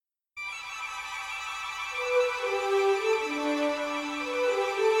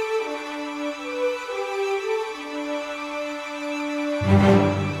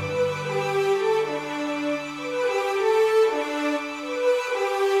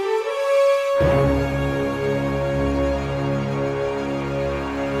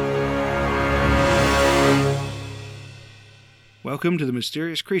Welcome to the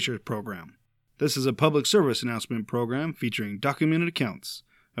Mysterious Creatures program. This is a public service announcement program featuring documented accounts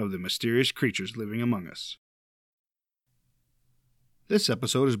of the mysterious creatures living among us. This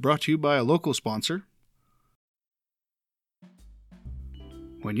episode is brought to you by a local sponsor.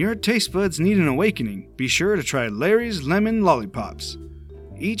 When your taste buds need an awakening, be sure to try Larry's Lemon Lollipops.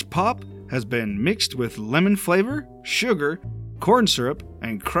 Each pop has been mixed with lemon flavor, sugar, corn syrup,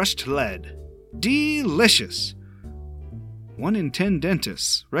 and crushed lead. Delicious! 1 in 10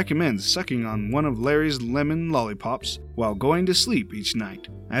 dentists recommends sucking on one of Larry's Lemon Lollipops while going to sleep each night,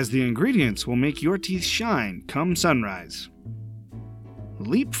 as the ingredients will make your teeth shine come sunrise.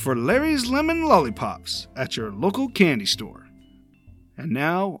 Leap for Larry's Lemon Lollipops at your local candy store. And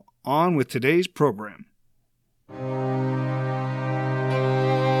now, on with today's program.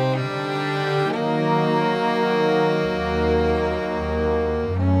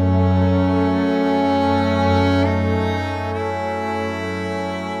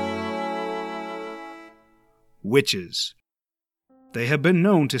 Witches. They have been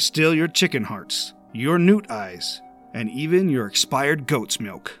known to steal your chicken hearts, your newt eyes, and even your expired goat's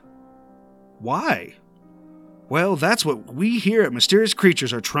milk. Why? Well, that's what we here at Mysterious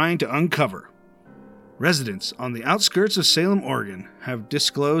Creatures are trying to uncover. Residents on the outskirts of Salem, Oregon have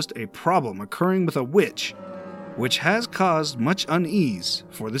disclosed a problem occurring with a witch, which has caused much unease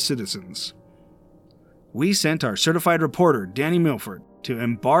for the citizens. We sent our certified reporter, Danny Milford, to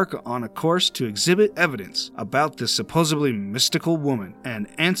embark on a course to exhibit evidence about this supposedly mystical woman and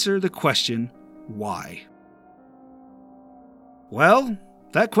answer the question, why? Well,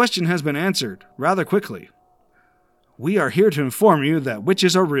 that question has been answered rather quickly. We are here to inform you that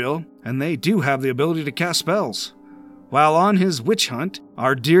witches are real, and they do have the ability to cast spells. While on his witch hunt,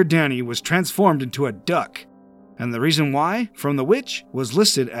 our dear Danny was transformed into a duck, and the reason why, from the witch, was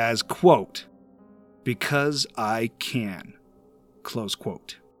listed as, quote, "because I can." Close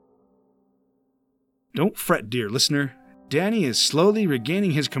quote. Don't fret, dear listener. Danny is slowly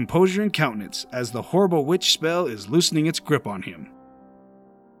regaining his composure and countenance as the horrible witch spell is loosening its grip on him.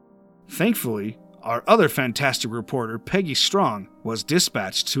 Thankfully, our other fantastic reporter, Peggy Strong, was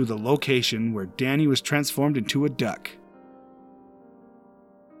dispatched to the location where Danny was transformed into a duck.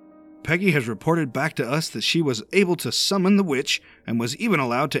 Peggy has reported back to us that she was able to summon the witch and was even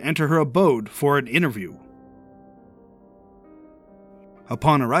allowed to enter her abode for an interview.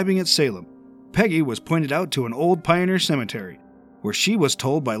 Upon arriving at Salem, Peggy was pointed out to an old pioneer cemetery, where she was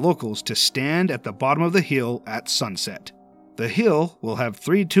told by locals to stand at the bottom of the hill at sunset. The hill will have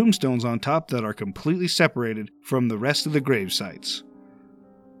 3 tombstones on top that are completely separated from the rest of the grave sites.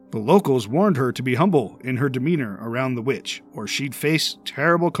 The locals warned her to be humble in her demeanor around the witch, or she'd face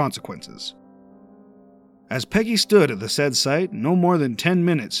terrible consequences. As Peggy stood at the said site, no more than 10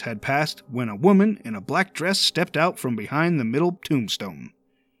 minutes had passed when a woman in a black dress stepped out from behind the middle tombstone.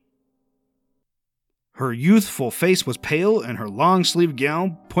 Her youthful face was pale, and her long-sleeved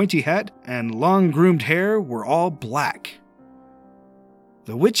gown, pointy hat, and long-groomed hair were all black.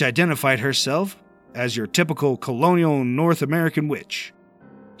 The witch identified herself as your typical colonial North American witch.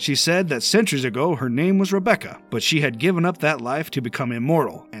 She said that centuries ago her name was Rebecca, but she had given up that life to become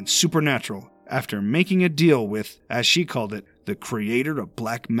immortal and supernatural after making a deal with, as she called it, the creator of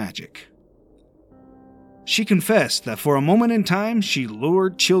black magic. She confessed that for a moment in time she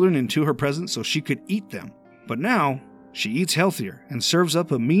lured children into her presence so she could eat them, but now she eats healthier and serves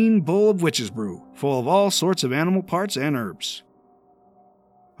up a mean bowl of witch's brew full of all sorts of animal parts and herbs.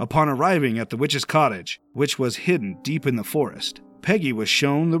 Upon arriving at the witch's cottage, which was hidden deep in the forest, Peggy was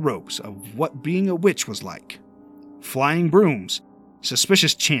shown the ropes of what being a witch was like. Flying brooms,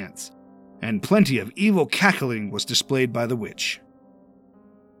 suspicious chants, and plenty of evil cackling was displayed by the witch.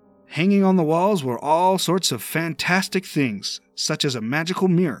 Hanging on the walls were all sorts of fantastic things, such as a magical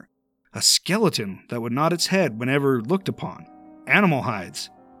mirror, a skeleton that would nod its head whenever looked upon, animal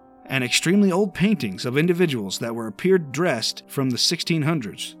hides, and extremely old paintings of individuals that appeared dressed from the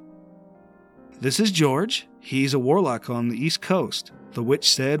 1600s. "This is George. He's a warlock on the East Coast," the witch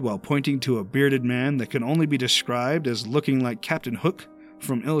said while pointing to a bearded man that can only be described as looking like Captain Hook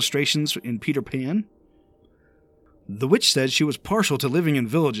from illustrations in Peter Pan. The witch said she was partial to living in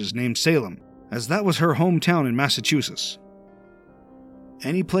villages named Salem, as that was her hometown in Massachusetts.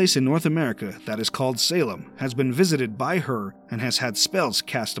 Any place in North America that is called Salem has been visited by her and has had spells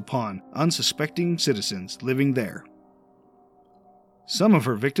cast upon unsuspecting citizens living there. Some of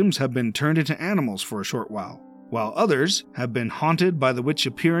her victims have been turned into animals for a short while others have been haunted by the witch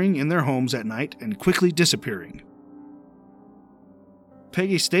appearing in their homes at night and quickly disappearing.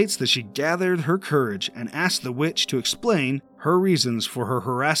 Peggy states that she gathered her courage and asked the witch to explain her reasons for her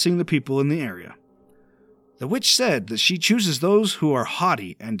harassing the people in the area. The witch said that she chooses those who are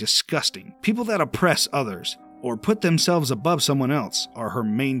haughty and disgusting. People that oppress others or put themselves above someone else are her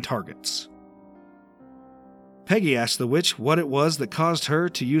main targets. Peggy asked the witch what it was that caused her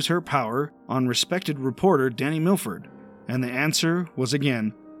to use her power on respected reporter Danny Milford, and the answer was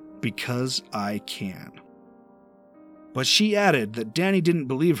again, because I can. But she added that Danny didn't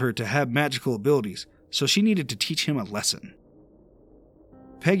believe her to have magical abilities, so she needed to teach him a lesson.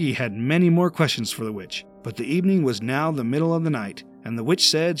 Peggy had many more questions for the witch, but the evening was now the middle of the night, and the witch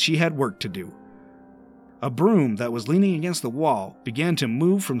said she had work to do. A broom that was leaning against the wall began to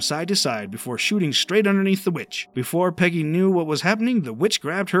move from side to side before shooting straight underneath the witch. Before Peggy knew what was happening, the witch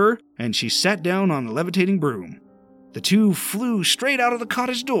grabbed her, and she sat down on the levitating broom. The two flew straight out of the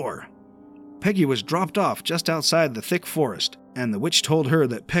cottage door. Peggy was dropped off just outside the thick forest, and the witch told her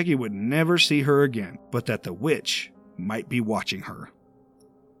that Peggy would never see her again, but that the witch might be watching her.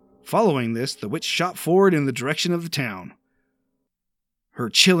 Following this, the witch shot forward in the direction of the town. Her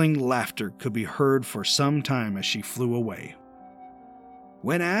chilling laughter could be heard for some time as she flew away.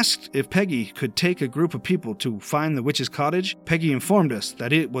 When asked if Peggy could take a group of people to find the witch's cottage, Peggy informed us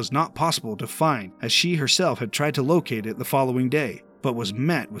that it was not possible to find, as she herself had tried to locate it the following day, but was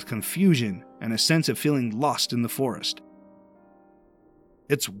met with confusion and a sense of feeling lost in the forest.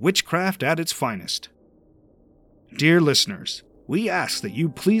 It's witchcraft at its finest. Dear listeners, we ask that you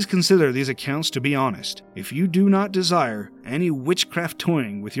please consider these accounts to be honest. If you do not desire any witchcraft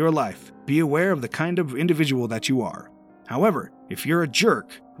toying with your life, be aware of the kind of individual that you are. However, if you're a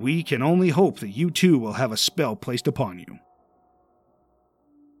jerk, we can only hope that you too will have a spell placed upon you.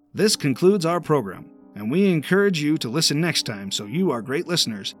 This concludes our program, and we encourage you to listen next time so you, our great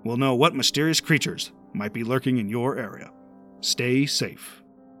listeners, will know what mysterious creatures might be lurking in your area. Stay safe.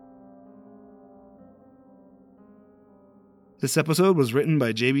 This episode was written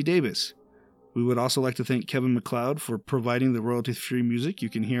by J.B. Davis. We would also like to thank Kevin MacLeod for providing the royalty-free music you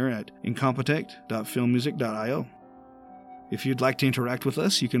can hear at incompetech.filmmusic.io. If you'd like to interact with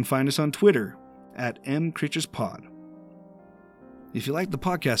us, you can find us on Twitter at mcreaturespod. If you like the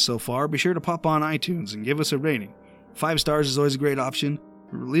podcast so far, be sure to pop on iTunes and give us a rating. 5 stars is always a great option.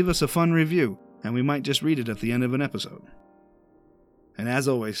 Leave us a fun review, and we might just read it at the end of an episode. And as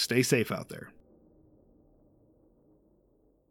always, stay safe out there.